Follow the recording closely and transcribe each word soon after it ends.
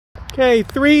Okay,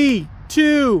 3,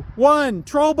 2, 1,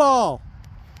 troll ball.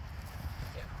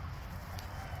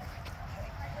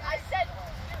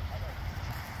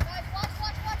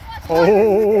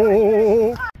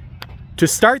 Oh. To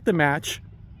start the match,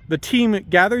 the team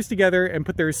gathers together and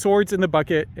put their swords in the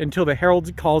bucket until the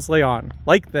herald calls lay on,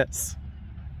 like this.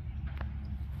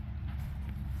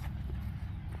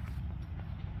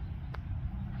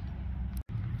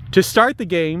 To start the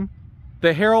game,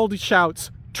 the herald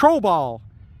shouts, "Troll ball!"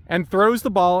 and throws the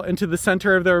ball into the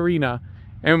center of the arena,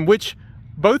 in which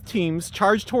both teams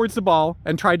charge towards the ball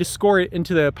and try to score it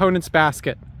into the opponent's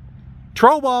basket.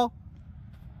 Troll ball!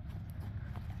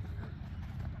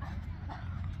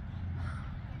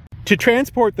 To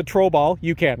transport the troll ball,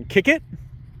 you can kick it,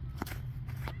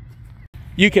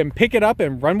 you can pick it up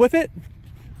and run with it,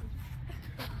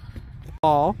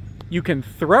 you can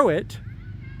throw it,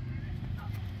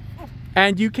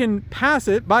 and you can pass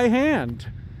it by hand.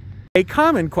 A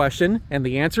common question, and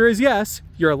the answer is yes,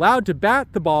 you're allowed to bat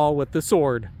the ball with the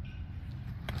sword.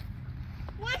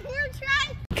 One more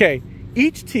try. Okay,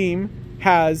 each team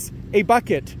has a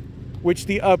bucket, which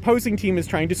the opposing team is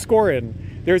trying to score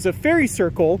in. There's a fairy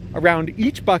circle around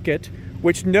each bucket,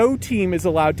 which no team is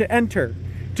allowed to enter.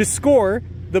 To score,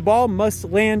 the ball must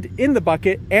land in the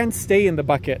bucket and stay in the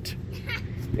bucket.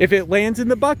 If it lands in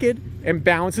the bucket and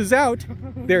bounces out,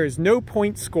 there is no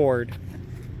point scored.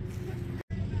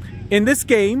 In this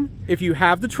game, if you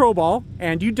have the troll ball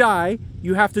and you die,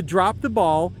 you have to drop the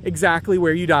ball exactly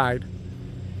where you died.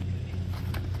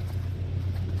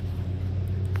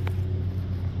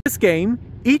 In this game,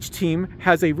 each team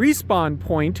has a respawn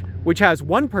point which has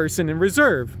one person in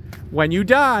reserve. When you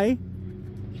die,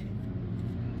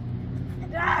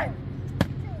 Tyler!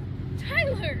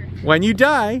 When you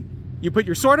die, you put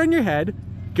your sword on your head,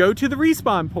 go to the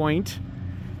respawn point,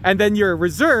 and then your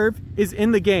reserve is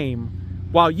in the game,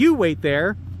 while you wait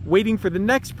there, waiting for the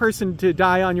next person to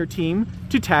die on your team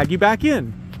to tag you back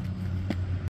in.